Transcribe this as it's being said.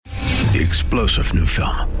the explosive new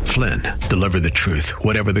film, Flynn, Deliver the Truth,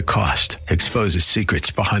 Whatever the Cost, exposes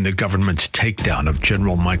secrets behind the government's takedown of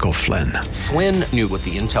General Michael Flynn. Flynn knew what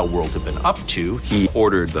the intel world had been up to. He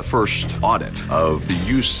ordered the first audit of the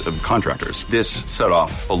use of contractors. This set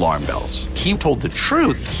off alarm bells. He told the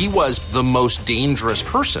truth. He was the most dangerous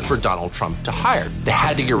person for Donald Trump to hire. They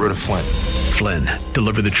had to get rid of Flynn. Flynn,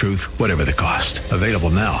 Deliver the Truth, Whatever the Cost. Available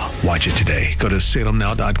now. Watch it today. Go to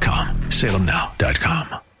salemnow.com.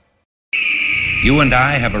 salemnow.com. You and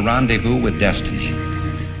I have a rendezvous with destiny.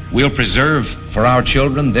 We'll preserve for our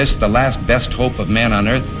children this, the last best hope of man on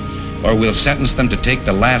earth, or we'll sentence them to take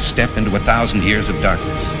the last step into 1,000 years of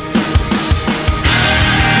darkness.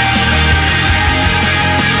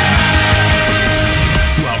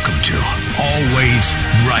 Welcome to Always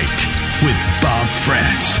Right with Bob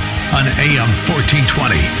France on AM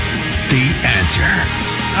 1420. The Answer.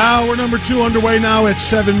 Hour number 2 underway now at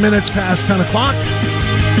 7 minutes past 10 o'clock.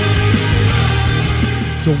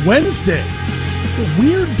 It's a Wednesday. It's a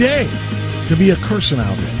weird day to be a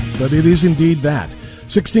Kirsanow day, but it is indeed that.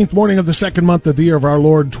 16th morning of the second month of the year of our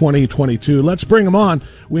Lord 2022. Let's bring him on.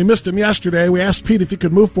 We missed him yesterday. We asked Pete if he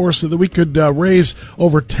could move for us so that we could raise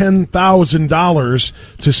over $10,000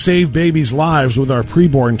 to save babies' lives with our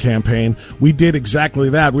preborn campaign. We did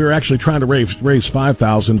exactly that. We were actually trying to raise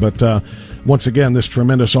 $5,000, but once again, this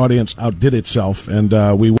tremendous audience outdid itself, and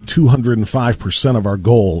we were 205% of our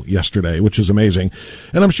goal yesterday, which is amazing.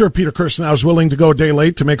 And I'm sure Peter Kirsanow is willing to go a day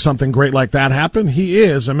late to make something great like that happen. He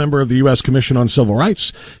is a member of the U.S. Commission on Civil Rights.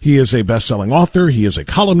 He is a best-selling author. He is a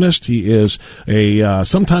columnist. He is a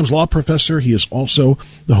sometimes law professor. He is also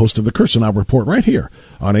the host of the Kirsanow Report right here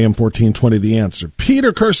on AM 1420, The Answer.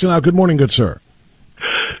 Peter Kirsanow, good morning, good sir.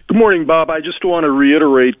 Good morning, Bob. I just want to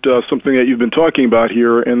reiterate something that you've been talking about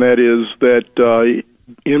here, and that is that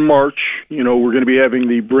in March, we're going to be having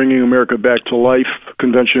the Bringing America Back to Life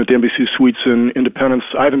convention at the Embassy Suites in Independence.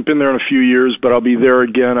 I haven't been there in a few years, but I'll be there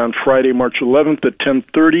again on Friday, March 11th at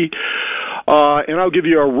 10:30. And I'll give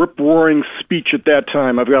you a rip-roaring speech at that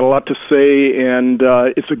time. I've got a lot to say, and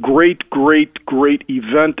it's a great, great, great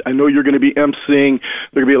event. I know you're going to be emceeing.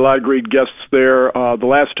 There are going to be a lot of great guests there. The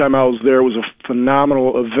last time I was there was a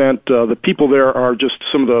phenomenal event. The people there are just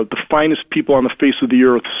some of the finest people on the face of the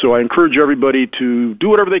earth, so I encourage everybody to do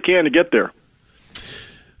whatever they can to get there.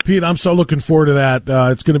 Pete, I'm so looking forward to that.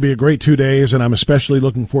 It's going to be a great 2 days, and I'm especially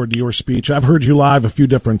looking forward to your speech. I've heard you live a few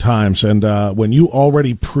different times, and when you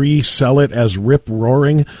already pre-sell it as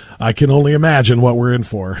rip-roaring, I can only imagine what we're in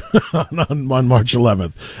for on March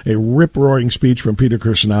 11th. A rip-roaring speech from Peter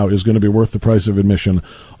Kirsanow is going to be worth the price of admission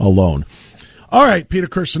alone. All right, Peter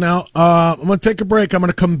Kirsanow, I'm going to take a break. I'm going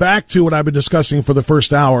to come back to what I've been discussing for the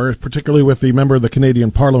first hour, particularly with the member of the Canadian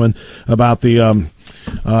Parliament about the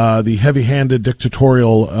heavy-handed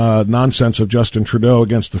dictatorial nonsense of Justin Trudeau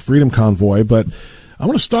against the Freedom Convoy. But I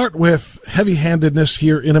want to start with heavy-handedness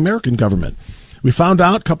here in American government. We found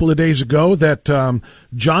out a couple of days ago that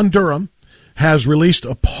John Durham has released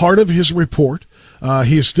a part of his report.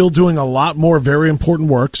 He is still doing a lot more very important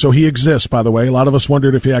work, so he exists, by the way. A lot of us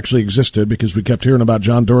wondered if he actually existed because we kept hearing about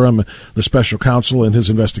John Durham, the special counsel, and his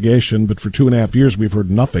investigation, but for 2.5 years we've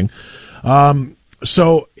heard nothing.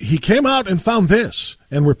 So he came out and found this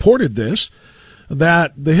and reported this,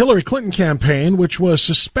 that the Hillary Clinton campaign, which was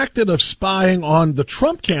suspected of spying on the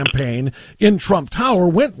Trump campaign in Trump Tower,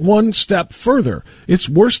 went one step further. It's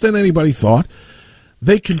worse than anybody thought.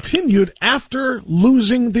 They continued after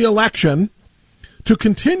losing the election to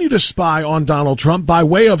continue to spy on Donald Trump by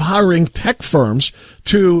way of hiring tech firms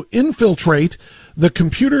to infiltrate the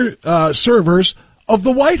computer servers of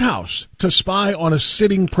the White House to spy on a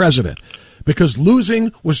sitting president because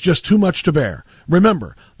losing was just too much to bear.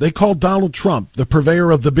 Remember, they called Donald Trump the purveyor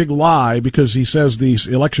of the big lie because he says the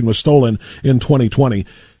election was stolen in 2020.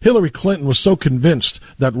 Hillary Clinton was so convinced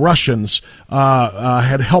that Russians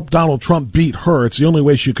had helped Donald Trump beat her, it's the only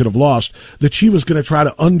way she could have lost, that she was going to try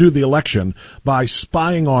to undo the election by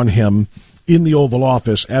spying on him in the Oval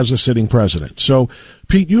Office as a sitting president. So,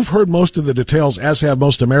 Pete, you've heard most of the details, as have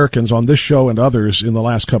most Americans on this show and others in the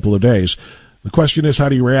last couple of days. The question is, how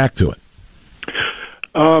do you react to it?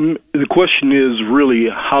 The question is really,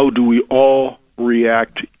 how do we all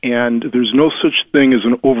react? And there's no such thing as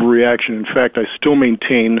an overreaction. In fact, I still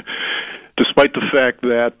maintain, despite the fact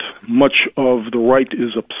that much of the right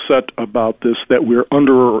is upset about this, that we're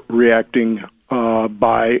underreacting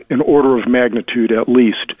by an order of magnitude at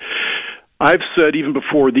least. I've said even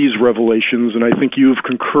before these revelations, and I think you've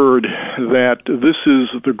concurred, that this is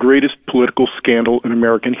the greatest political scandal in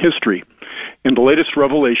American history. And the latest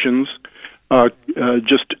revelations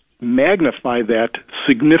just magnify that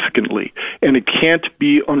significantly, and it can't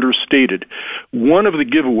be understated. One of the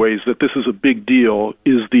giveaways that this is a big deal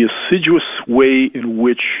is the assiduous way in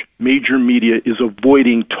which major media is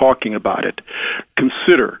avoiding talking about it.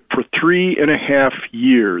 Consider, for 3.5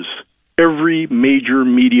 years, every major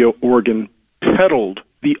media organ peddled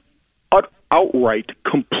the outright,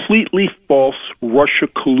 completely false Russia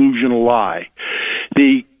collusion lie.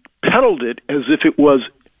 They peddled it as if it was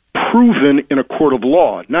proven in a court of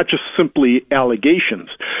law, not just simply allegations.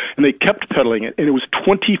 And they kept peddling it, and it was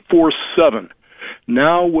 24/7.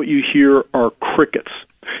 Now what you hear are crickets.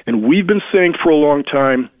 And we've been saying for a long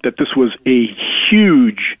time that this was a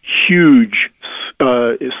huge, huge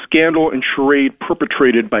scandal and charade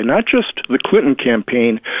perpetrated by not just the Clinton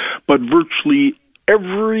campaign, but virtually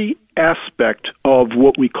every aspect of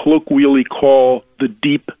what we colloquially call the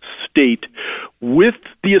deep state, with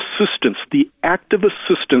the assistance, the active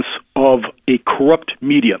assistance of a corrupt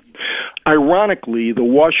media. Ironically, the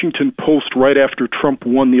Washington Post, right after Trump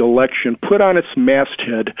won the election, put on its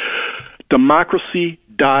masthead, "Democracy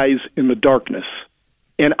dies in the darkness."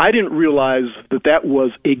 And I didn't realize that that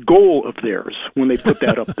was a goal of theirs when they put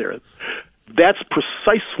that up there. That's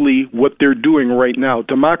precisely what they're doing right now.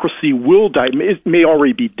 Democracy will die. It may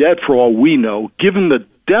already be dead for all we know, given the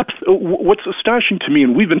depth. What's astonishing to me,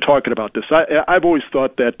 and we've been talking about this, I've always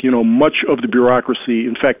thought that, much of the bureaucracy,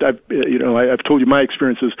 in fact, I've told you my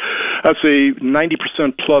experiences, I'd say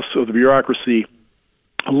 90% plus of the bureaucracy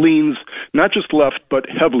leans not just left, but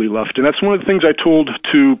heavily left. And that's one of the things I told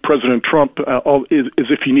to President Trump, is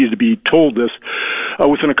if he needed to be told this,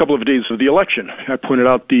 within a couple of days of the election. I pointed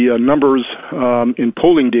out the numbers in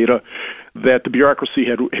polling data that the bureaucracy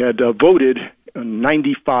had voted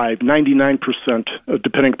 95, 99%,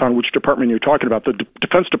 depending upon which department you're talking about. The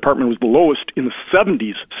Defense Department was the lowest in the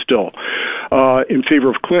 70s still in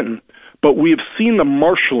favor of Clinton. But we have seen the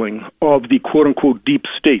marshaling of the quote-unquote deep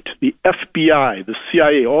state, the FBI, the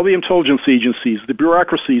CIA, all the intelligence agencies, the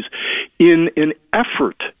bureaucracies, in an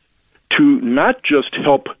effort to not just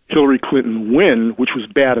help Hillary Clinton win, which was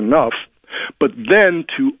bad enough, but then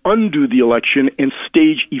to undo the election and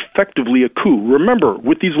stage effectively a coup. Remember,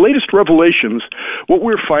 with these latest revelations, what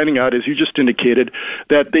we're finding out, as you just indicated,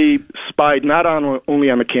 that they spied not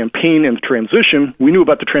only on the campaign and the transition. We knew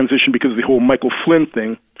about the transition because of the whole Michael Flynn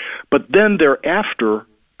thing, but then thereafter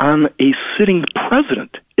on a sitting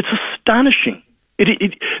president. It's astonishing.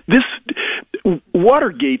 This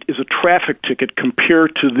Watergate is a traffic ticket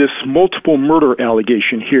compared to this multiple murder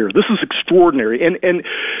allegation here. This is extraordinary. And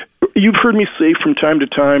you've heard me say from time to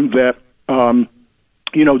time that,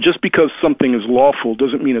 just because something is lawful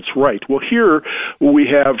doesn't mean it's right. Well, here what we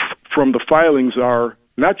have from the filings are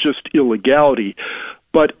not just illegality,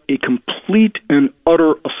 but a complete and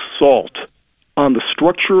utter assault on the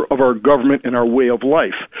structure of our government and our way of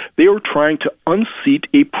life. They were trying to unseat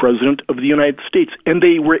a president of the United States, and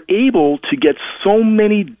they were able to get so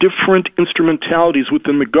many different instrumentalities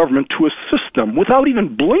within the government to assist them without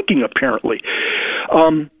even blinking, apparently.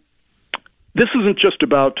 This isn't just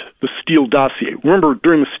about the Steele dossier. Remember,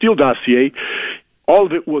 during the Steele dossier, all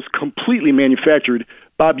of it was completely manufactured.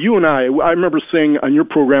 Bob, you and I remember saying on your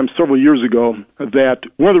program several years ago that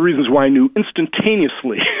one of the reasons why I knew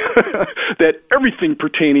instantaneously that everything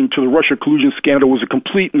pertaining to the Russia collusion scandal was a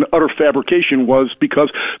complete and utter fabrication was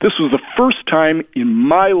because this was the first time in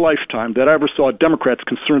my lifetime that I ever saw Democrats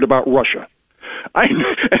concerned about Russia.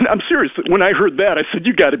 And I'm serious. When I heard that, I said,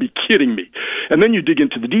 you got to be kidding me. And then you dig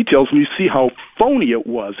into the details and you see how phony it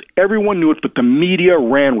was. Everyone knew it, but the media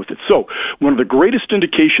ran with it. So one of the greatest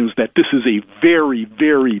indications that this is a very,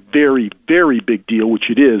 very, very, very big deal, which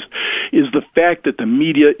it is the fact that the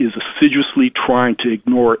media is assiduously trying to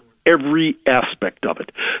ignore every aspect of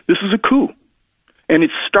it. This is a coup. And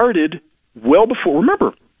it started well before.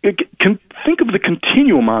 Remember, think of the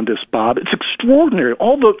continuum on this, Bob. It's extraordinary.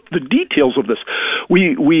 All the details of this.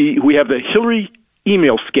 We have the Hillary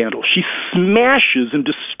email scandal. She smashes and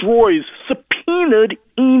destroys subpoenaed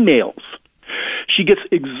emails. She gets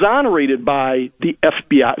exonerated by the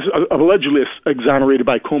FBI, allegedly exonerated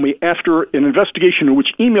by Comey after an investigation in which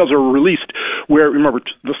emails are released where, remember,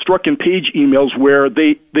 the struck-in-page emails where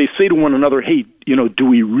they say to one another, hey, do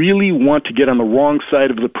we really want to get on the wrong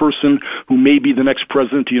side of the person who may be the next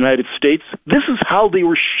president of the United States? This is how they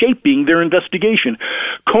were shaping their investigation.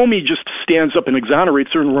 Comey just stands up and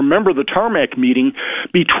exonerates her, and remember the tarmac meeting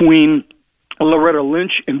between Loretta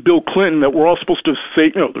Lynch and Bill Clinton that we're all supposed to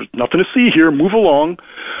say, there's nothing to see here, move along.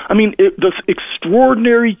 I mean, this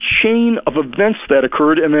extraordinary chain of events that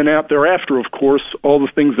occurred, and then thereafter, of course, all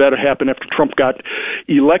the things that happened after Trump got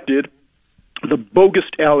elected, the bogus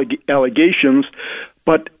allegations,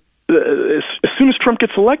 but as soon as Trump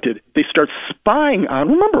gets elected, they start spying on,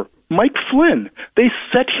 remember, Mike Flynn. They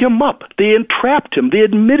set him up. They entrapped him. They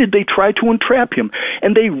admitted they tried to entrap him.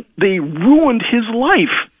 And they ruined his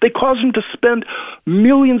life. They caused him to spend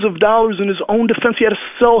millions of dollars in his own defense. He had to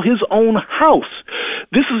sell his own house.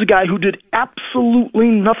 This is a guy who did absolutely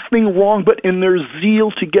nothing wrong, but in their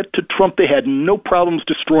zeal to get to Trump, they had no problems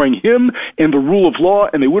destroying him and the rule of law,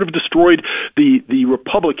 and they would have destroyed the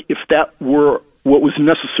republic if that were what was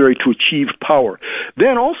necessary to achieve power.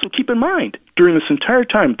 Then also keep in mind, during this entire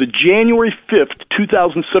time, the January 5th,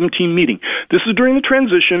 2017 meeting, this is during the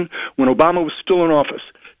transition when Obama was still in office.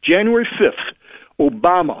 January 5th,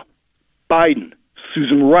 Obama, Biden,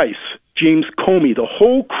 Susan Rice, James Comey, the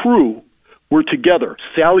whole crew were together.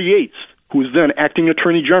 Sally Yates, who was then acting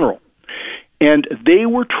attorney general. And they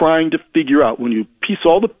were trying to figure out, when you piece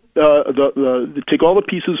all take all the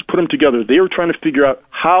pieces, put them together, they were trying to figure out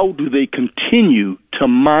how do they continue to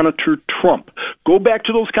monitor Trump. Go back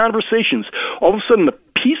to those conversations. All of a sudden, the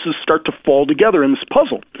pieces start to fall together in this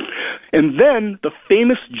puzzle. And then the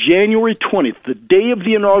famous January 20th, the day of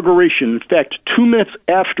the inauguration, in fact, 2 minutes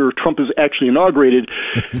after Trump is actually inaugurated,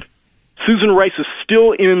 Susan Rice is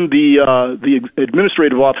still in the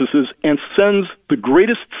administrative offices and sends the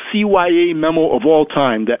greatest CYA memo of all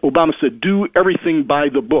time that Obama said, do everything by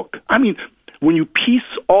the book. I mean, when you piece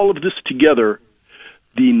all of this together,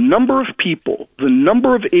 the number of people, the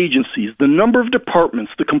number of agencies, the number of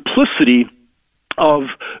departments, the complicity of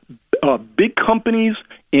big companies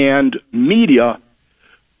and media,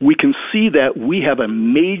 we can see that we have a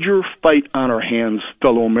major fight on our hands,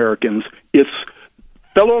 fellow Americans. It's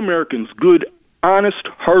fellow Americans, good, honest,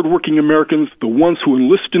 hardworking Americans, the ones who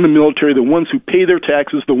enlist in the military, the ones who pay their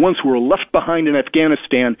taxes, the ones who are left behind in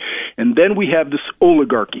Afghanistan, and then we have this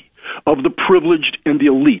oligarchy of the privileged and the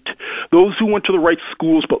elite, those who went to the right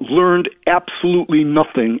schools but learned absolutely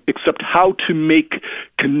nothing except how to make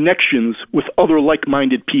connections with other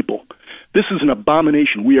like-minded people. This is an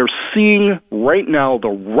abomination. We are seeing right now the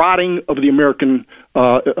rotting of the American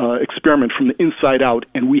experiment from the inside out,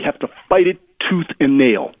 and we have to fight it tooth and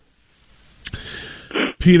nail.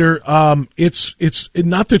 Peter, it's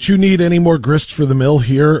not that you need any more grist for the mill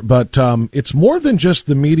here, but it's more than just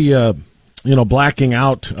the media, blacking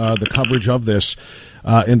out the coverage of this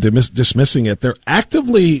and dismissing it. They're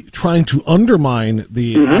actively trying to undermine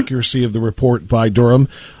the accuracy of the report by Durham.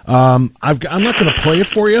 I'm not going to play it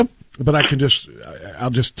for you, but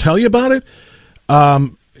I'll just tell you about it.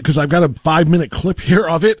 Because I've got a 5-minute clip here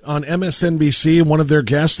of it on MSNBC, and one of their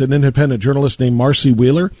guests, an independent journalist named Marcy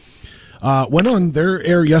Wheeler, went on their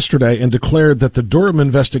air yesterday and declared that the Durham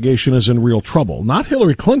investigation is in real trouble. Not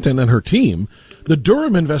Hillary Clinton and her team. The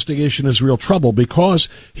Durham investigation is real trouble because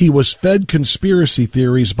he was fed conspiracy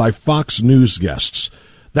theories by Fox News guests.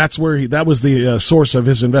 That was the source of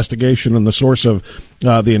his investigation, and the source of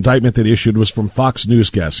the indictment that he issued was from Fox News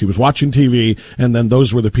guests. He was watching TV, and then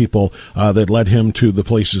those were the people that led him to the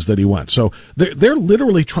places that he went. So they're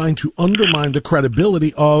literally trying to undermine the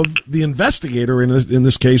credibility of the investigator, in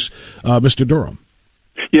this case, Mr. Durham.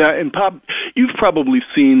 Yeah, and Bob, you've probably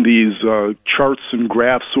seen these charts and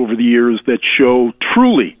graphs over the years that show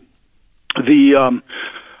truly the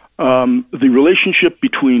relationship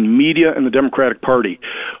between media and the Democratic Party.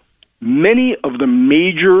 Many of the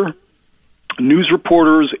major news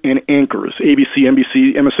reporters and anchors, ABC,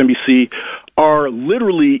 NBC, MSNBC, are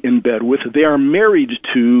literally in bed with, they are married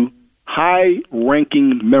to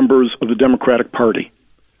high-ranking members of the Democratic Party.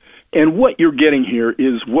 And what you're getting here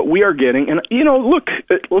is what we are getting. And, look,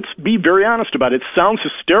 let's be very honest about it. It sounds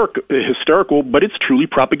hysterical, but it's truly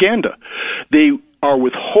propaganda. They are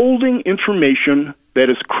withholding information that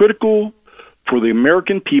is critical for the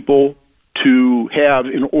American people to have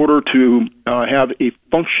in order to have a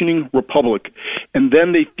functioning republic. And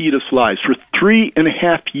then they feed us lies. For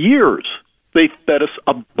 3.5 years, they fed us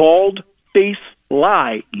a bald-faced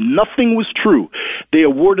lie. Nothing was true. They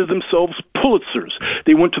awarded themselves Pulitzers.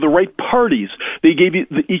 They went to the right parties. They gave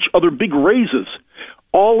each other big raises.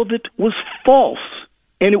 All of it was false,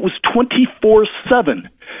 and it was 24/7.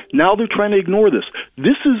 Now they're trying to ignore this.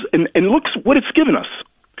 This is, and look what it's given us.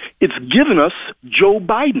 It's given us Joe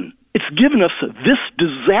Biden. It's given us this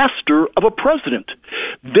disaster of a president.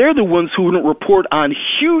 They're the ones who would report on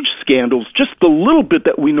huge scandals, just the little bit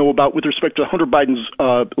that we know about with respect to Hunter Biden's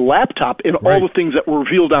laptop and all the things that were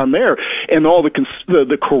revealed on there, and all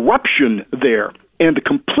the corruption there, and the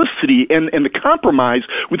complicity and the compromise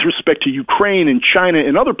with respect to Ukraine and China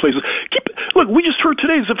and other places. Look, we just heard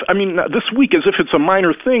today, this week, as if it's a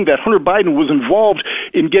minor thing, that Hunter Biden was involved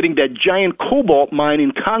in getting that giant cobalt mine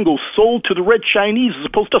in Congo sold to the Red Chinese as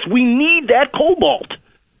opposed to us. We need that cobalt.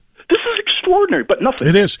 this is extraordinary, but nothing.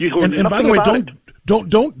 It is. And by the way,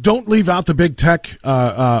 don't leave out the big tech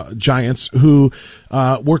giants who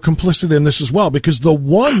were complicit in this as well, because the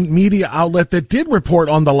one media outlet that did report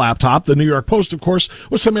on the laptop, the New York Post, of course,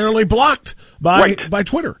 was summarily blocked by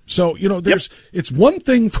Twitter. So, it's one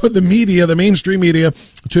thing for the media, the mainstream media,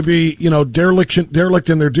 to be, derelict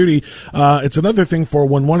in their duty. It's another thing for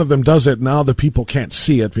when one of them does it, now the people can't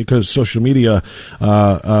see it because social media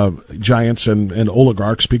giants and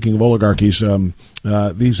oligarchs, speaking of oligarchies,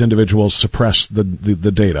 these individuals suppress the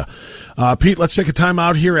data. Pete, let's take a time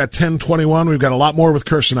out here at 10:21. We've got a lot more with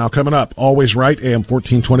Kirsanow coming up. Always right, AM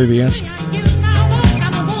 1420, The Answer.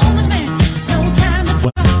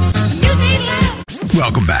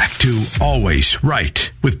 Welcome back to Always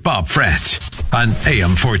Right with Bob France on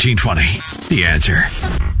AM 1420, The Answer.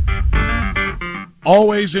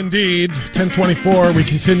 Always indeed. 10:24. We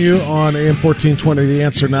continue on AM 1420, The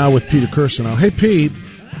Answer now with Peter Kirsanow. Hey, Pete.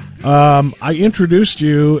 I introduced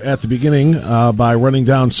you at the beginning by running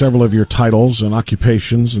down several of your titles and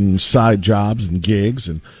occupations and side jobs and gigs,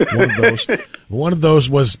 and one of those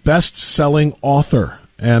was best-selling author.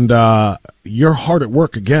 And you're hard at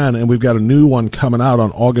work again, and we've got a new one coming out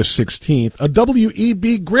on August 16th, a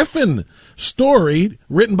W.E.B. Griffin story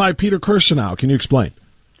written by Peter Kirsanow. Can you explain?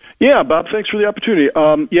 Yeah, Bob, thanks for the opportunity.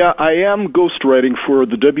 I am ghostwriting for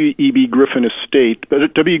the W.E.B. Griffin estate.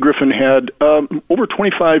 But W.E. Griffin had over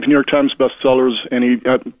 25 New York Times bestsellers, and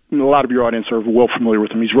a lot of your audience are well familiar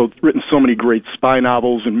with him. He's written so many great spy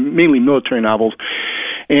novels and mainly military novels.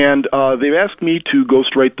 And they've asked me to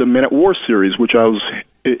ghostwrite the Men at War series, which I was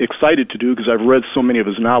excited to do because I've read so many of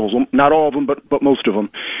his novels, not all of them, but most of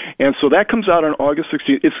them. And so that comes out on August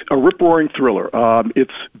 16th. It's a rip-roaring thriller.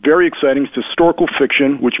 It's very exciting. It's historical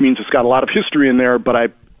fiction, which means it's got a lot of history in there, but I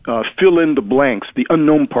fill in the blanks, the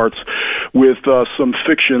unknown parts, with some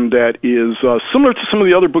fiction that is similar to some of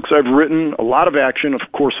the other books I've written. A lot of action, of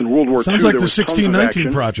course, in World War II. Sounds like the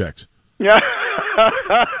 1619 Project. Yeah.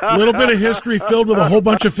 A little bit of history filled with a whole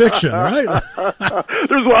bunch of fiction, right?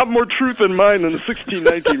 There's a lot more truth in mine than the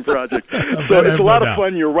 1619 Project. So it's a lot of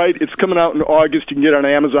fun. You're right. It's coming out in August. You can get it on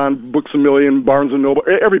Amazon, Books A Million, Barnes & Noble,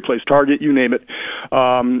 every place, Target, you name it.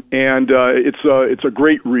 It's a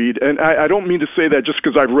great read. And I don't mean to say that just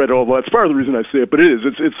because I've read it all. That's part of the reason I say it, but it is.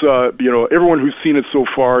 It's everyone who's seen it so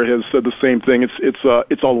far has said the same thing. It's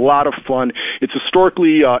a lot of fun. It's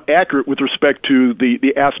historically accurate with respect to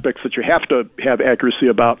the aspects that you have to have accuracy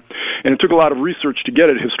about, and it took a lot of research to get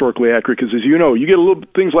it historically accurate, because as you know, you get a little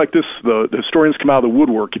things like this, the historians come out of the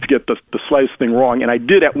woodwork if you get the slightest thing wrong, and I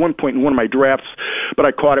did at one point in one of my drafts, but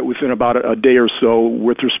I caught it within about a day or so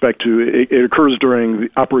with respect to it occurs during the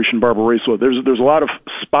Operation Barbarossa. There's a lot of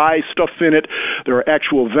spy stuff in it. There are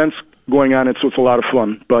actual events going on, and so it's a lot of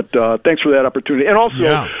fun. But thanks for that opportunity. And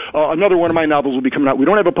also, another one of my novels will be coming out. We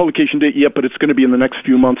don't have a publication date yet, but it's going to be in the next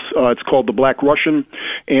few months. It's called The Black Russian,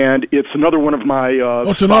 and it's another one of my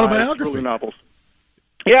it's an autobiography novels.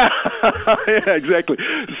 Yeah, yeah, exactly.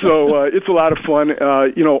 So it's a lot of fun.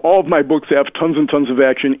 All of my books have tons and tons of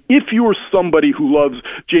action. If you are somebody who loves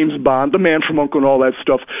James Bond, The Man from U.N.C.L.E. and all that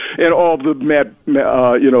stuff, and all of the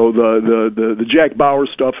the Jack Bauer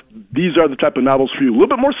stuff, these are the type of novels for you. A little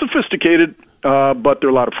bit more sophisticated, but they're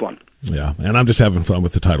a lot of fun. Yeah, and I'm just having fun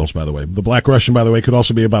with the titles, by the way. The Black Russian, by the way, could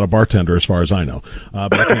also be about a bartender, as far as I know.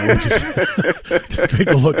 But I can't wait to take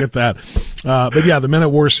a look at that. But yeah, the Men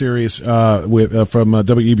at War series from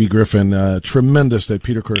W.E.B. Griffin, tremendous that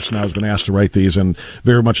Peter Kirsanow has been asked to write these, and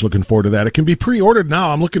very much looking forward to that. It can be pre-ordered now.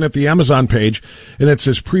 I'm looking at the Amazon page, and it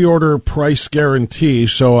says pre-order price guarantee,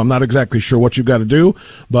 so I'm not exactly sure what you've got to do,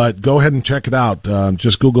 but go ahead and check it out.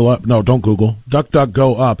 Just Google up. No, don't Google.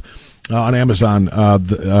 DuckDuckGo up. On Amazon,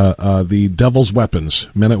 the Devil's Weapons,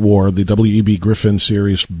 Men at War, the W.E.B. Griffin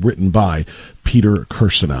series written by Peter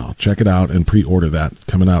Kirsanow. Check it out and pre-order that,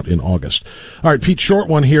 coming out in August. All right, Pete, short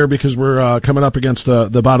one here because we're coming up against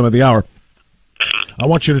the bottom of the hour. I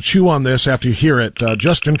want you to chew on this after you hear it.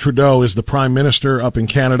 Justin Trudeau is the prime minister up in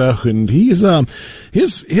Canada, and he's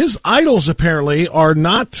his idols apparently are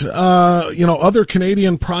not other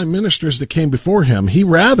Canadian prime ministers that came before him. He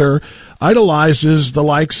rather idolizes the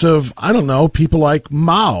likes of, I don't know, people like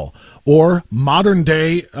Mao or modern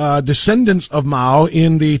day descendants of Mao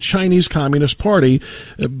in the Chinese Communist Party.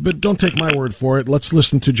 But don't take my word for it. Let's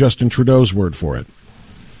listen to Justin Trudeau's word for it.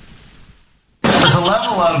 There's a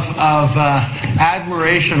level of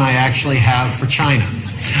admiration I actually have for China,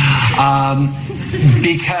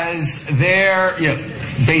 because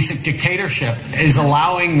basic dictatorship is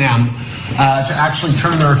allowing them to actually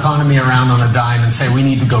turn their economy around on a dime and say we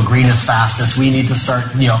need to go green as fast as we need to start,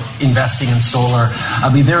 investing in solar.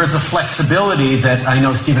 I mean, there is a flexibility that I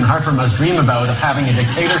know Stephen Harper must dream about of having a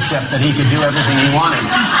dictatorship that he could do everything he wanted.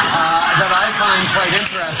 That I find quite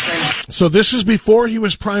interesting. So this is before he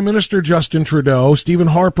was Prime Minister Justin Trudeau. Stephen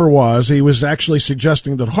Harper was. He was actually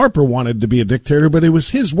suggesting that Harper wanted to be a dictator, but it was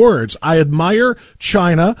his words. I admire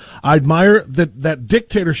China. I admire that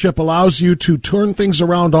dictatorship allows you to turn things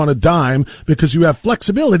around on a dime because you have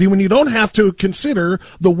flexibility when you don't have to consider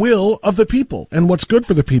the will of the people and what's good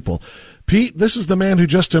for the people. Pete, this is the man who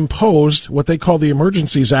just imposed what they call the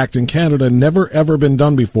Emergencies Act in Canada, never ever been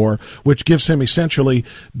done before, which gives him essentially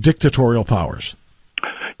dictatorial powers.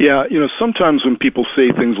 Yeah, sometimes when people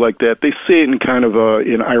say things like that, they say it in kind of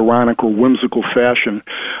an ironic or whimsical fashion.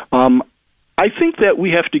 I think that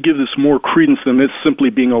we have to give this more credence than this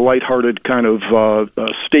simply being a lighthearted kind of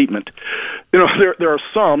statement. There are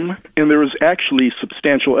some, and there is actually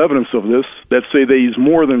substantial evidence of this, that say that he's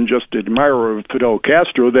more than just an admirer of Fidel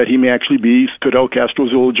Castro, that he may actually be Fidel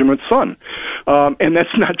Castro's illegitimate son. And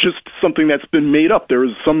that's not just something that's been made up. There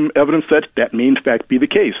is some evidence that may in fact be the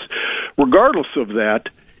case. Regardless of that,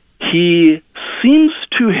 he seems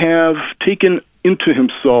to have taken into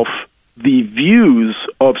himself the views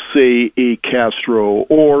of, say, a Castro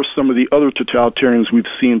or some of the other totalitarians we've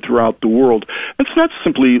seen throughout the world. It's not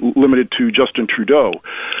simply limited to Justin Trudeau.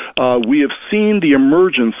 We have seen the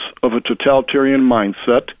emergence of a totalitarian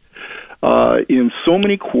mindset in so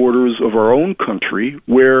many quarters of our own country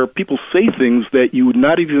where people say things that you would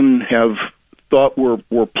not even have thought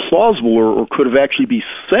were plausible or could have actually be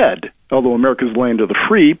said. Although America's land of the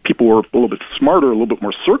free, people were a little bit smarter, a little bit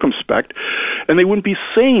more circumspect, and they wouldn't be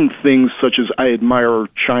saying things such as, I admire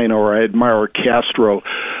China or I admire Castro.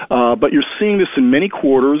 But you're seeing this in many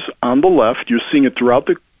quarters on the left. You're seeing it throughout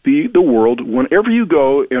the world. Whenever you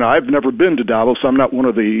go, and I've never been to Davos, I'm not one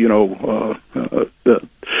of the,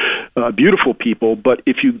 beautiful people, but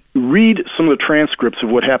if you read some of the transcripts of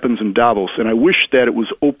what happens in Davos, and I wish that it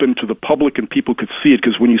was open to the public and people could see it,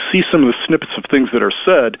 because when you see some of the snippets of things that are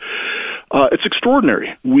said, it's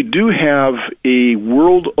extraordinary. We do have a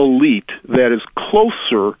world elite that is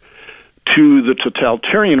closer to the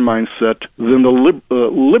totalitarian mindset than the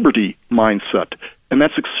liberty mindset. And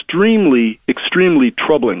that's extremely, extremely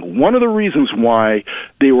troubling. One of the reasons why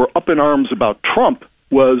they were up in arms about Trump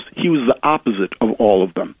was he was the opposite of all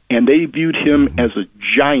of them. And they viewed him as a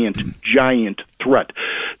giant, giant threat.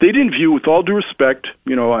 They didn't view, with all due respect,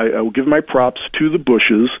 I will give my props to the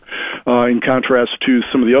Bushes, in contrast to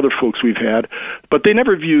some of the other folks we've had, but they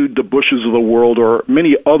never viewed the Bushes of the world or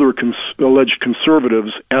many other alleged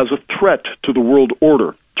conservatives as a threat to the world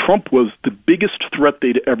order. Trump was the biggest threat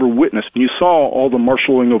they'd ever witnessed, and you saw all the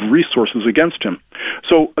marshaling of resources against him.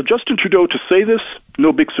 So Justin Trudeau, to say this,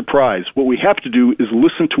 no big surprise. What we have to do is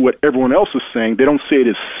listen to what everyone else is saying. They don't say it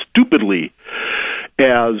as stupidly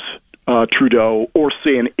as Trudeau or,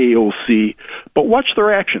 say, an AOC, but watch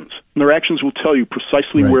their actions. And their actions will tell you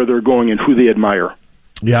precisely where they're going and who they admire.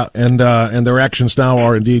 Yeah, and their actions now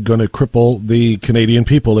are indeed going to cripple the Canadian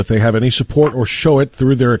people if they have any support or show it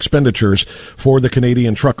through their expenditures for the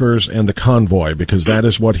Canadian truckers and the convoy, because that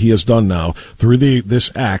is what he has done now. Through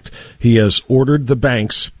this act, he has ordered the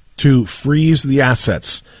banks to freeze the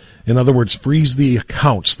assets. In other words, freeze the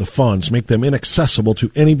accounts, the funds, make them inaccessible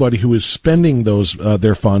to anybody who is spending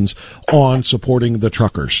their funds on supporting the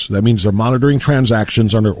truckers. That means they're monitoring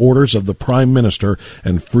transactions under orders of the Prime Minister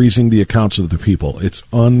and freezing the accounts of the people. It's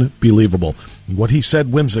unbelievable. What he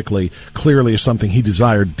said whimsically clearly is something he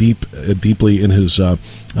desired deeply in his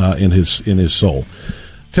soul.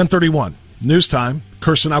 10:31 news time.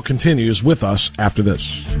 Kirsanow continues with us after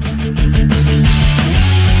this.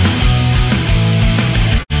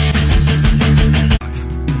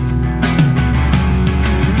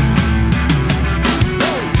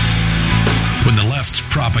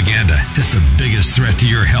 Propaganda is the biggest threat to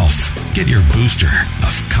your health. Get your booster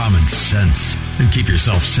of common sense and keep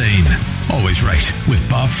yourself sane. Always right with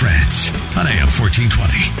Bob France on AM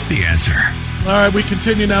 1420. The Answer. All right, we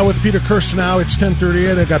continue now with Peter Kirsanow. It's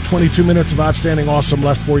 10:38. I got 22 minutes of outstanding awesome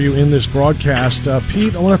left for you in this broadcast.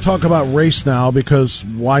 Pete, I want to talk about race now, because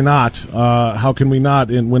why not? How can we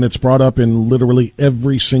not when it's brought up in literally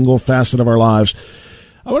every single facet of our lives?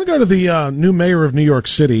 I want to go to the new mayor of New York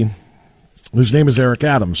City, whose name is Eric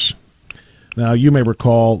Adams. Now, you may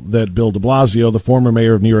recall that Bill de Blasio, the former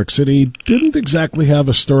mayor of New York City, didn't exactly have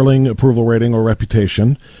a sterling approval rating or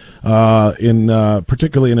reputation,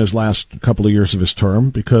 particularly in his last couple of years of his term,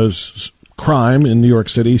 because crime in New York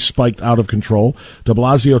City spiked out of control. De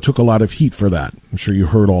Blasio took a lot of heat for that. I'm sure you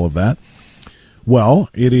heard all of that. Well,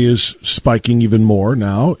 it is spiking even more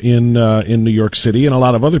now in New York City and a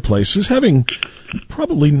lot of other places, having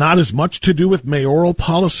probably not as much to do with mayoral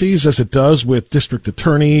policies as it does with district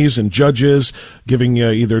attorneys and judges giving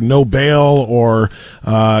either no bail or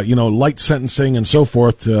light sentencing and so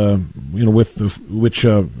forth. Which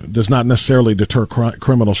does not necessarily deter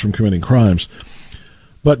criminals from committing crimes.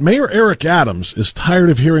 But Mayor Eric Adams is tired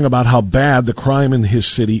of hearing about how bad the crime in his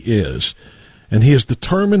city is. And he is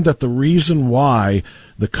determined that the reason why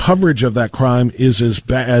the coverage of that crime is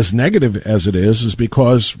as negative as it is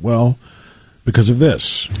because of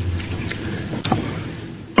this.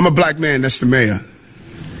 I'm a black man, that's the mayor.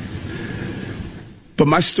 But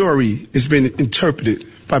my story has been interpreted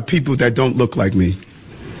by people that don't look like me.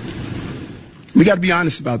 We got to be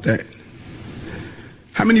honest about that.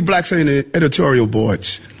 How many blacks are in the editorial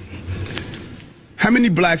boards? How many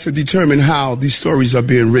blacks are determined how these stories are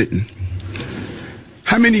being written?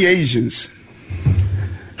 How many Asians?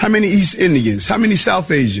 How many East Indians? How many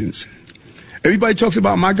South Asians? Everybody talks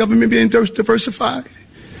about my government being diversified.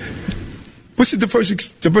 What's the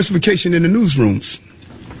diversification in the newsrooms?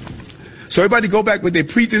 So everybody go back with their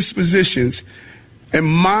predispositions, and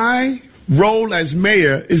my role as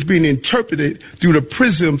mayor is being interpreted through the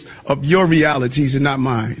prisms of your realities and not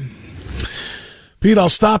mine. Pete, I'll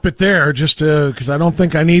stop it there just because I don't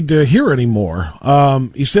think I need to hear any more.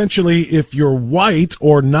 Essentially, if you're white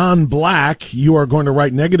or non-black, you are going to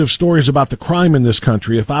write negative stories about the crime in this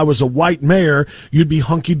country. If I was a white mayor, you'd be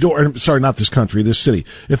hunky-dory. Sorry, not this country, this city.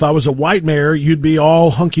 If I was a white mayor, you'd be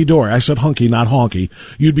all hunky-dory. I said hunky, not honky.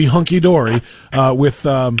 You'd be hunky-dory with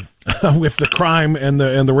the crime and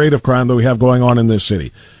the rate of crime that we have going on in this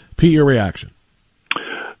city. Pete, your reaction?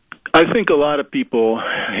 I think a lot of people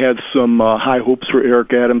had some high hopes for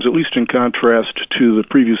Eric Adams, at least in contrast to the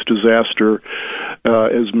previous disaster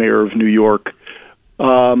as mayor of New York.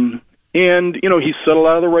 And, he said a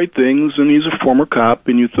lot of the right things, and he's a former cop,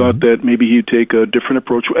 and you thought that maybe he'd take a different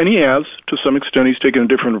approach. And he has, to some extent, he's taken a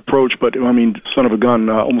different approach, but, son of a gun,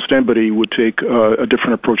 almost anybody would take a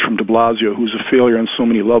different approach from de Blasio, who's a failure on so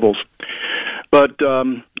many levels. But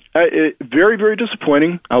very, very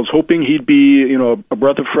disappointing. I was hoping he'd be, a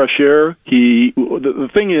breath of fresh air. The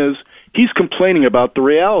thing is, he's complaining about the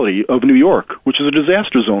reality of New York, which is a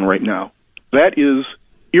disaster zone right now. That is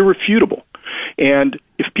irrefutable. And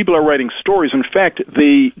if people are writing stories, in fact,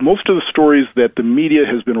 most of the stories that the media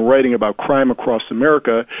has been writing about crime across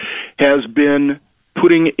America has been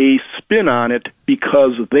putting a spin on it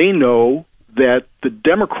because they know that the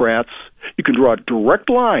Democrats, you can draw a direct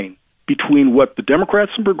line between what the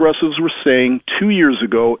Democrats and progressives were saying 2 years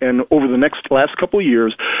ago and over the last couple of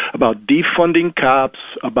years about defunding cops,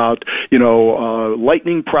 about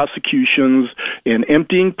lightening prosecutions and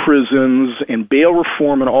emptying prisons and bail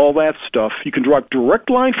reform and all that stuff. You can draw a direct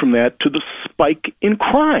line from that to the spike in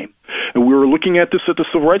crime. And we were looking at this at the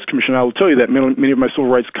Civil Rights Commission. I will tell you that many of my civil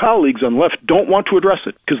rights colleagues on the left don't want to address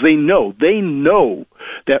it because they know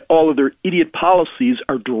that all of their idiot policies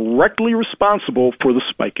are directly responsible for the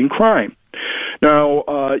spike in crime.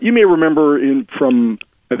 Now, you may remember from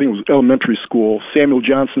I think it was elementary school, Samuel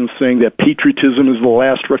Johnson saying that patriotism is the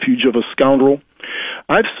last refuge of a scoundrel.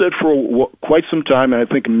 I've said for quite some time, and I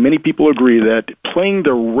think many people agree, that playing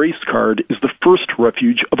the race card is the first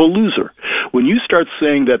refuge of a loser. When you start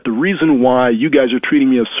saying that the reason why you guys are treating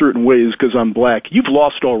me a certain way is because I'm black, you've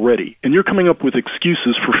lost already, and you're coming up with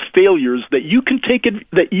excuses for failures that you can take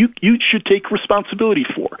that you should take responsibility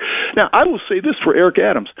for. Now, I will say this for Eric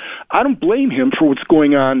Adams: I don't blame him for what's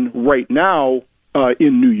going on right now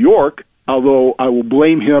in New York, although I will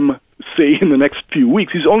blame him, say, in the next few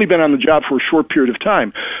weeks. He's only been on the job for a short period of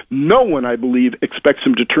time. No one, I believe, expects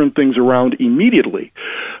him to turn things around immediately.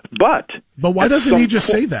 But why doesn't he just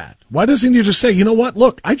say that? Why doesn't he just say, you know what,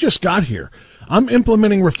 look, I just got here. I'm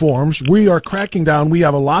implementing reforms. We are cracking down. We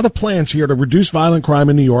have a lot of plans here to reduce violent crime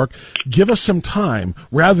in New York. Give us some time,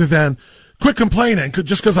 rather than quit complaining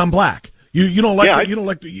just because I'm black. You don't like it. You don't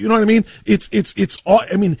like, you know what I mean? It's all,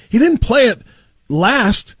 I mean, he didn't play it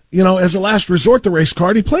last, as a last resort, the race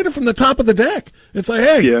card. He played it from the top of the deck. It's like,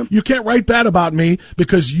 hey, you can't write bad about me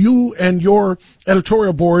because you and your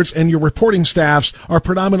editorial boards and your reporting staffs are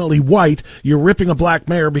predominantly white. You're ripping a black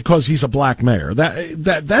mayor because he's a black mayor.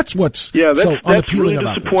 That's what's so unappealing really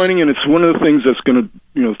about disappointing, this. And it's one of the things that's going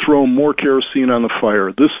to throw more kerosene on the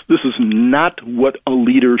fire. This is not what a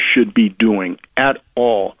leader should be doing at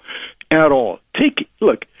all. At all.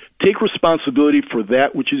 Take responsibility for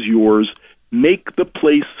that which is yours. Make the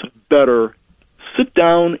place better. Sit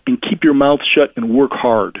down and keep your mouth shut and work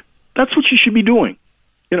hard. That's what you should be doing.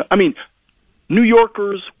 New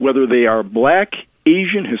Yorkers, whether they are black,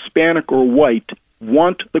 Asian, Hispanic, or white,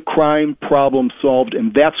 want the crime problem solved,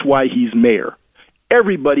 and that's why he's mayor.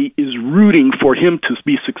 Everybody is rooting for him to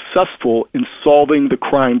be successful in solving the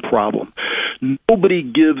crime problem. Nobody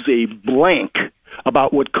gives a blank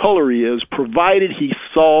about what color he is, provided he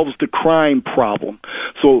solves the crime problem.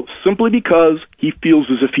 So simply because he feels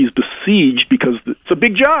as if he's besieged, because it's a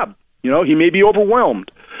big job, he may be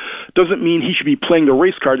overwhelmed, doesn't mean he should be playing the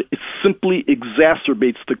race card. It simply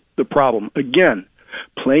exacerbates the problem. Again,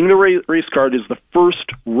 playing the race card is the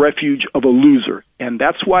first refuge of a loser, and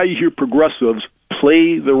that's why you hear progressives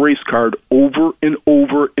play the race card over and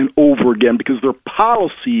over and over again, because their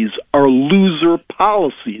policies are loser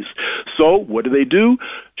policies. So what do?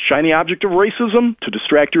 Shiny object of racism to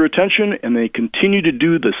distract your attention, and they continue to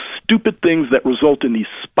do the stupid things that result in these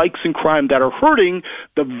spikes in crime that are hurting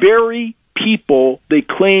the very people they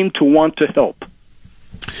claim to want to help.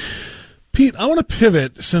 Pete, I want to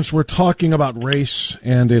pivot, since we're talking about race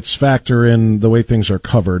and its factor in the way things are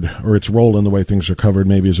covered, or its role in the way things are covered,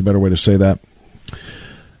 maybe is a better way to say that.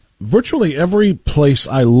 Virtually every place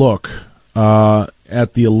I look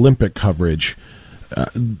at the Olympic coverage,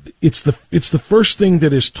 it's the first thing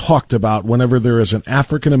that is talked about whenever there is an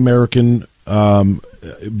African American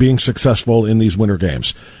being successful in these Winter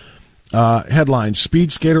Games. Headline: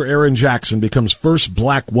 Speed skater Erin Jackson becomes first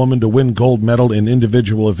black woman to win gold medal in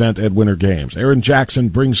individual event at Winter Games. Erin Jackson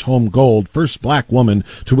brings home gold, first black woman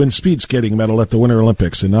to win speed skating medal at the Winter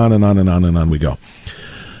Olympics, and on and on and on and on we go.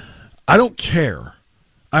 I don't care.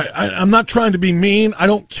 I'm not trying to be mean. I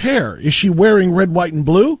don't care. Is she wearing red, white, and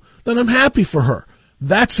blue? Then I'm happy for her.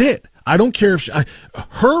 That's it. I don't care if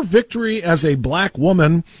her victory as a black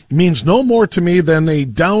woman means no more to me than a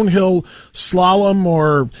downhill slalom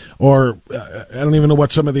or I don't even know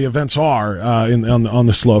what some of the events are on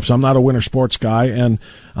the slopes. I'm not a winter sports guy, and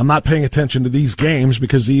I'm not paying attention to these games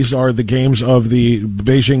because these are the games of the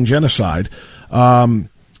Beijing genocide.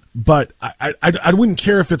 But I wouldn't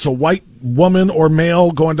care if it's a white woman or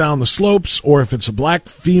male going down the slopes, or if it's a black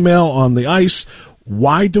female on the ice.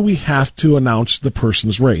 Why do we have to announce the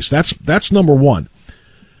person's race? That's number one.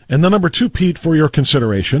 And then number two, Pete, for your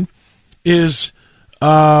consideration, is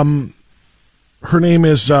her name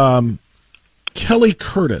is Kelly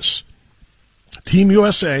Curtis. Team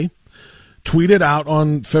USA tweeted out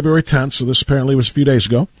on February 10th, so this apparently was a few days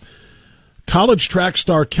ago. College track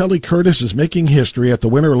star Kelly Curtis is making history at the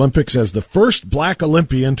Winter Olympics as the first black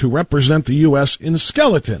Olympian to represent the U.S. in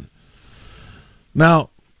skeleton. Now,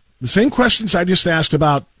 the same questions I just asked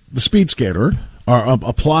about the speed skater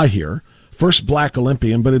apply here. First black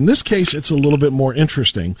Olympian, but in this case, it's a little bit more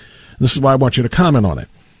interesting. This is why I want you to comment on it.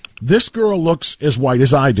 This girl looks as white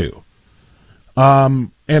as I do.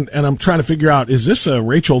 And I'm trying to figure out, is this a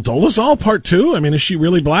Rachel Dolezal part two? I mean, is she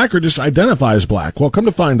really black or just identify as black? Well, come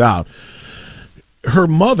to find out, her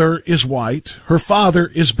mother is white, her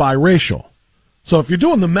father is biracial. So if you're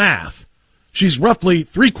doing the math, she's roughly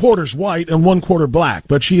 3/4 white and 1/4 black,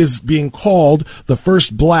 but she is being called the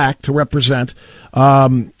first black to represent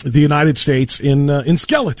the United States in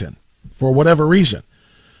skeleton for whatever reason.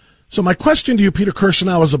 So my question to you, Peter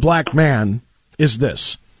Kirsanow, as a black man, is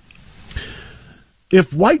this.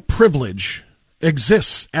 If white privilege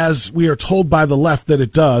exists, as we are told by the left that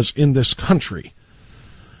it does in this country,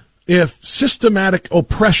 if systematic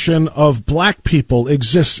oppression of black people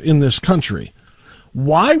exists in this country,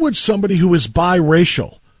 why would somebody who is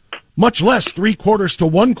biracial, much less 3/4 to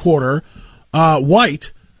 1/4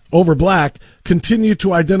 white over black, continue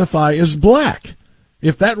to identify as black?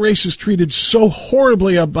 If that race is treated so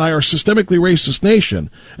horribly by our systemically racist nation,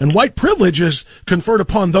 and white privilege is conferred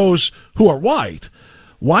upon those who are white,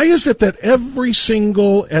 why is it that every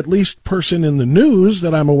single, at least person in the news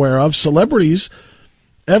that I'm aware of, celebrities,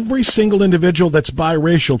 every single individual that's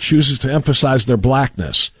biracial chooses to emphasize their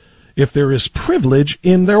blackness if there is privilege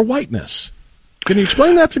in their whiteness? Can you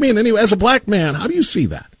explain that to me in any way? As a black man, how do you see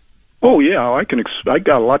that? Oh, yeah, I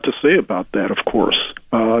got a lot to say about that, of course,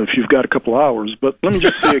 if you've got a couple hours. But let me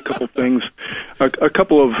just say a couple things, a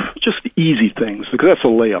couple of just easy things, because that's a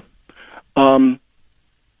layup.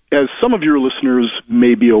 As some of your listeners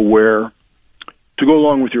may be aware, to go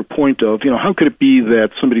along with your point of, how could it be that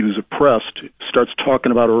somebody who's oppressed starts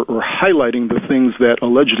talking about or highlighting the things that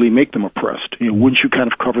allegedly make them oppressed? Wouldn't you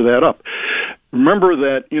kind of cover that up? Remember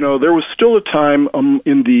that, there was still a time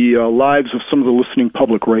in the lives of some of the listening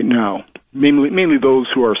public right now, mainly those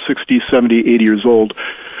who are 60, 70, 80 years old,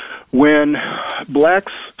 when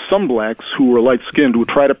some blacks who were light-skinned would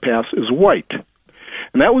try to pass as white.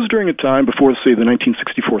 And that was during a time before, say, the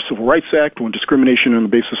 1964 Civil Rights Act, when discrimination on the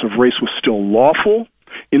basis of race was still lawful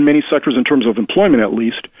in many sectors, in terms of employment at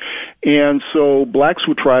least. And so blacks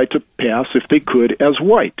would try to pass, if they could, as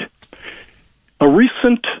white. A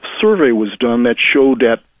recent survey was done that showed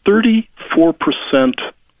that 34%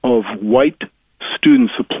 of white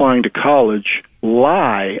students applying to college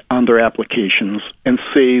lie on their applications and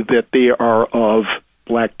say that they are of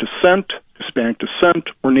black descent, Hispanic descent,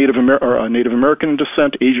 or Native American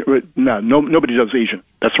descent. Asian? Nobody does Asian.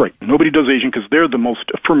 That's right. Nobody does Asian because they're the most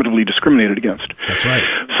affirmatively discriminated against. That's right.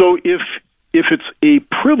 So if it's a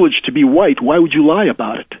privilege to be white, why would you lie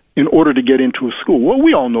about it in order to get into a school? Well,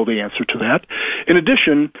 we all know the answer to that. In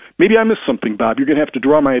addition, maybe I missed something, Bob. You're going to have to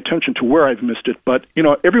draw my attention to where I've missed it. But,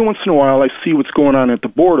 every once in a while I see what's going on at the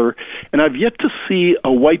border, and I've yet to see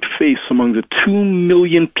a white face among the 2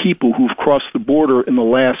 million people who've crossed the border in the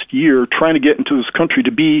last year trying to get into this country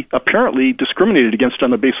to be apparently discriminated against on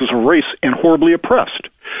the basis of race and horribly oppressed.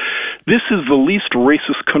 This is the least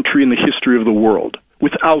racist country in the history of the world,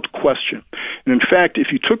 without question. And in fact, if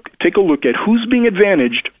you take a look at who's being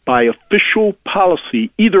advantaged by official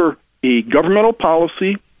policy, either a governmental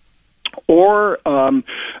policy or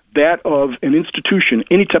that of an institution,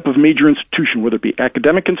 any type of major institution, whether it be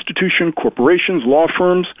academic institution, corporations, law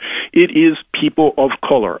firms, it is people of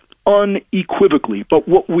color, unequivocally. But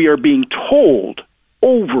what we are being told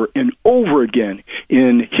over and over again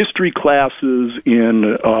in history classes,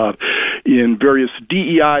 in various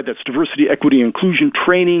DEI, that's diversity, equity, inclusion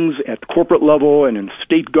trainings at the corporate level and in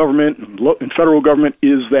state government and federal government,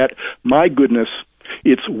 is that, my goodness,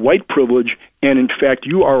 it's white privilege, and in fact,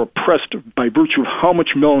 you are oppressed by virtue of how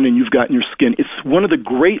much melanin you've got in your skin. It's one of the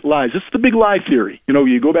great lies. It's the big lie theory.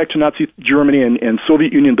 You go back to Nazi Germany and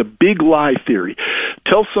Soviet Union, the big lie theory.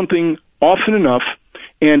 Tell something often enough,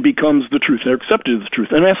 and becomes the truth. They're accepted as the truth.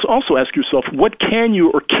 And also ask yourself, what can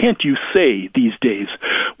you or can't you say these days?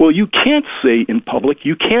 Well, you can't say in public,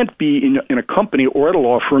 you can't be in a company or at a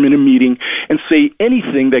law firm in a meeting and say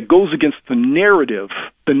anything that goes against the narrative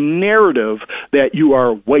that you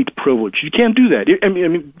are white privileged. You can't do that. I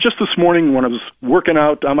mean, just this morning when I was working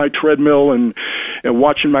out on my treadmill and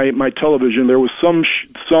watching my television, there was some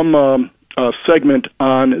segment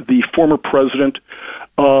on the former president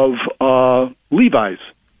of Levi's.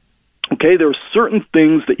 Okay, there are certain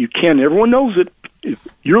things that you can. Everyone knows it. If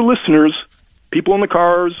your listeners, people in the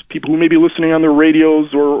cars, people who may be listening on their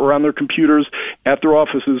radios or on their computers at their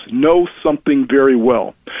offices, know something very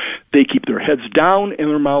well. They keep their heads down and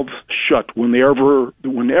their mouths shut whenever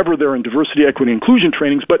they're in diversity, equity, inclusion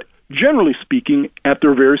trainings, but generally speaking, at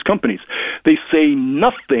their various companies. They say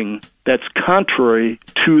nothing that's contrary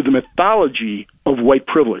to the mythology of white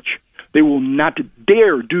privilege. They will not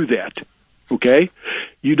dare do that, okay?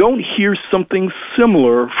 You don't hear something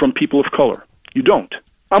similar from people of color. You don't.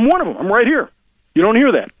 I'm one of them. I'm right here. You don't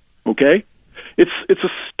hear that, okay? It's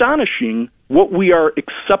astonishing what we are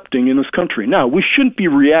accepting in this country. Now, we shouldn't be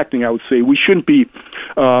reacting, I would say. We shouldn't be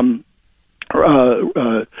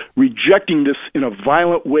rejecting this in a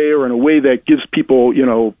violent way or in a way that gives people,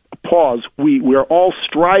 a pause. We are all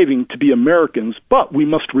striving to be Americans, but we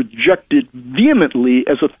must reject it vehemently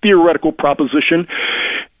as a theoretical proposition.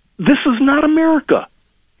 This is not America.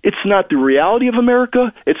 It's not the reality of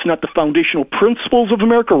America. It's not the foundational principles of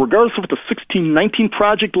America, regardless of what the 1619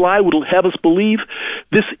 Project lie would have us believe.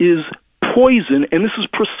 This is poison, and this is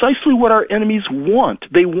precisely what our enemies want.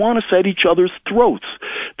 They want us at each other's throats.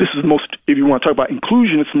 This is the most, if you want to talk about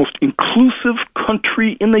inclusion, it's the most inclusive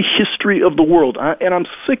country in the history of the world. And I'm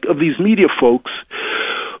sick of these media folks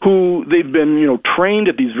who they've been, trained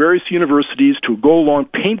at these various universities to go along,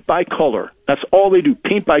 paint by color. That's all they do,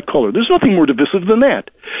 paint by color. There's nothing more divisive than that.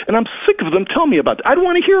 And I'm sick of them telling me about it. I don't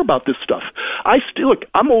want to hear about this stuff. Look,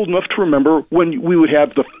 I'm old enough to remember when we would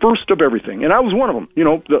have the first of everything, and I was one of them.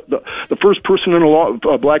 The first person in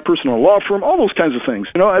a black person in a law firm, all those kinds of things.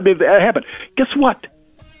 That happened. Guess what?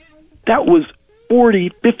 That was 40,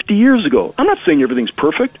 50 years ago. I'm not saying everything's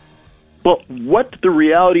perfect. But what the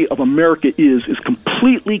reality of America is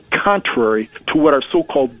completely contrary to what our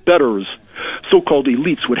so-called betters, so-called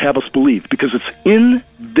elites would have us believe, because it's in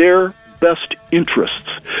their best interests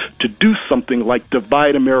to do something like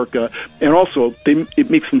divide America, and also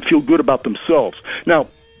it makes them feel good about themselves. Now,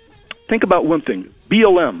 think about one thing.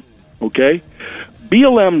 BLM, okay?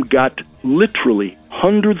 BLM got literally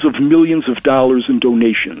hundreds of millions of dollars in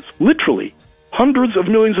donations. Literally. Hundreds of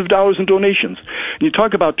millions of dollars in donations. And you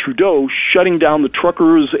talk about Trudeau shutting down the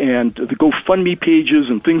truckers and the GoFundMe pages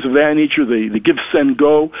and things of that nature, the Give, Send,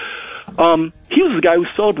 Go. He was the guy who was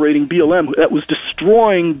celebrating BLM that was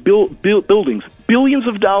destroying buildings. Billions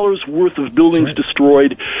of dollars worth of buildings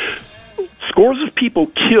destroyed. Scores of people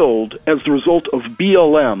killed as the result of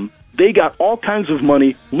BLM. They got all kinds of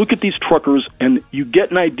money. Look at these truckers, and you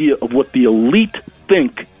get an idea of what the elite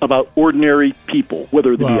think about ordinary people,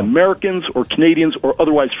 whether they be Americans or Canadians or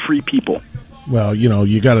otherwise free people. Well,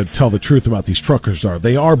 you got to tell the truth about these truckers.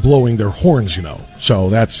 They are blowing their horns, So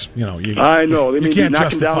that's, I know. You can't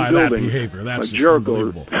justify that behavior. That's just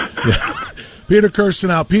unbelievable. Yeah. Peter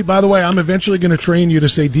Kirsanow. Pete, by the way, I'm eventually going to train you to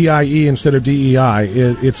say DIE instead of DEI.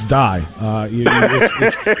 It's die.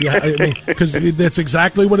 Because that's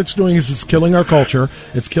exactly what it's doing. Is it's killing our culture.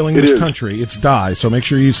 It's killing this country. It's die. So make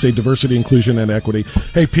sure you say diversity, inclusion, and equity.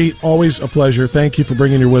 Hey, Pete, always a pleasure. Thank you for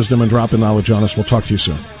bringing your wisdom and dropping knowledge on us. We'll talk to you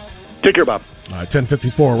soon. Take care, Bob. All right,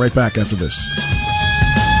 10:54. Right back after this.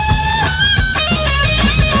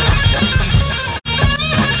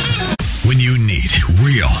 When you need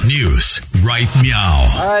real news, right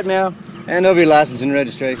meow. All right, meow. Hand over your license and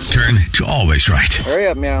registration. Turn to always right. Hurry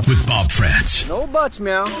up, meow. With Bob France. No buts,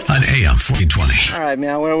 meow. On AM 1420. All right,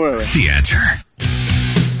 meow. Where were we? The Answer.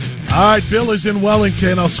 All right, Bill is in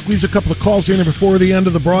Wellington. I'll squeeze a couple of calls in before the end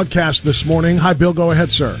of the broadcast this morning. Hi, Bill. Go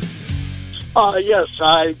ahead, sir. Yes,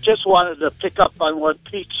 I just wanted to pick up on what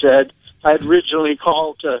Pete said. I had originally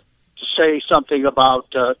called to say something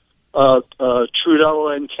about Trudeau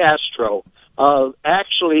and Castro.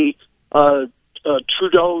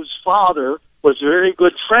 Trudeau's father was very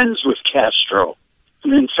good friends with Castro.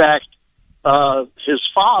 And in fact, his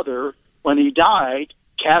father, when he died,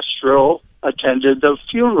 Castro attended the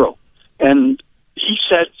funeral. And he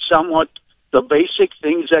said somewhat the basic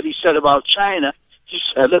things that he said about China, he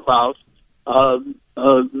said about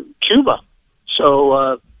Cuba.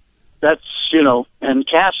 So that's, and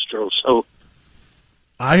Castro. So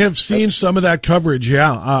I have seen some of that coverage,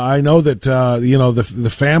 yeah. I know that, the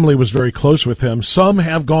family was very close with him. Some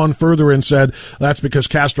have gone further and said that's because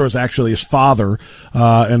Castro is actually his father,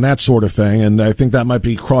 and that sort of thing. And I think that might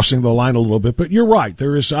be crossing the line a little bit. But you're right.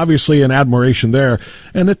 There is obviously an admiration there.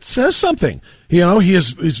 And it says something. He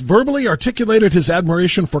has verbally articulated his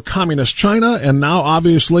admiration for communist China, and now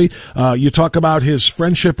obviously you talk about his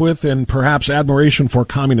friendship with and perhaps admiration for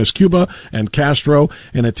communist Cuba and Castro,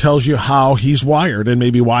 and it tells you how he's wired and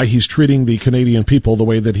maybe why he's treating the Canadian people the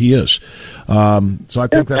way that he is. So I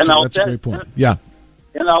think that's a great point. Yeah.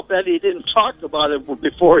 And I'll bet he didn't talk about it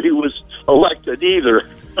before he was elected either.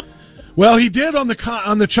 Well, he did on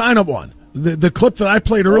the China one. The clip that I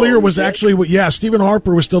played earlier was actually, Stephen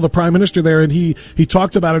Harper was still the prime minister there, and he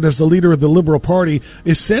talked about it as the leader of the Liberal Party,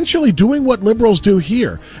 essentially doing what liberals do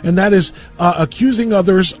here, and that is accusing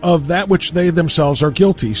others of that which they themselves are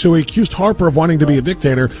guilty. So he accused Harper of wanting to be a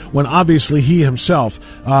dictator when obviously he himself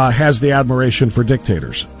has the admiration for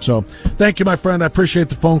dictators. So thank you, my friend. I appreciate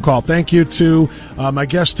the phone call. Thank you to my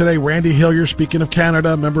guest today, Randy Hillier, speaking of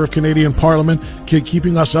Canada, member of Canadian Parliament,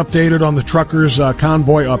 keeping us updated on the truckers'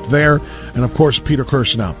 convoy up there. And, of course, Peter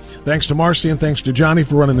Kirsanow. Thanks to Marcy and thanks to Johnny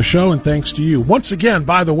for running the show, and thanks to you. Once again,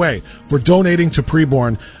 by the way, for donating to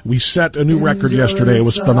Preborn. We set a new record yesterday. It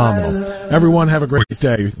was phenomenal. Everyone have a great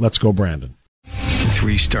day. Let's go, Brandon.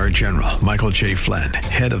 3-star General Michael J. Flynn,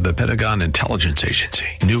 head of the Pentagon Intelligence Agency,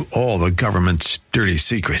 knew all the government's dirty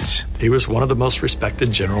secrets. He was one of the most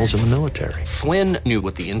respected generals in the military. Flynn knew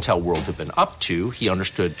what the intel world had been up to. He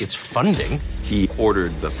understood its funding. He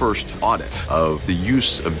ordered the first audit of the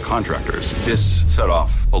use of contractors. This set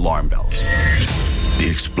off alarm bells. The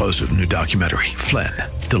explosive new documentary, Flynn,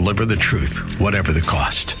 Deliver the Truth, Whatever the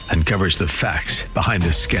Cost, uncovers the facts behind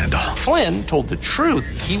this scandal. Flynn told the truth.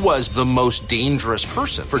 He was the most dangerous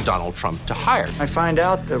person for Donald Trump to hire. I find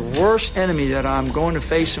out the worst enemy that I'm going to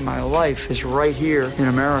face in my life is right here in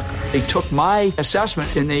America. They took my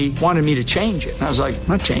assessment and they wanted me to change it. And I was like, I'm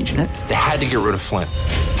not changing it. They had to get rid of Flynn.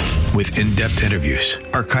 With in-depth interviews,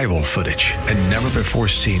 archival footage, and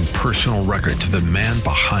never-before-seen personal records of the man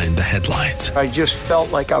behind the headlines. I just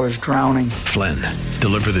felt like I was drowning. Flynn,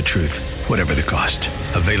 Deliver the Truth, Whatever the Cost.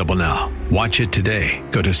 Available now. Watch it today.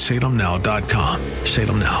 Go to salemnow.com.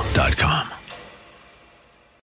 salemnow.com.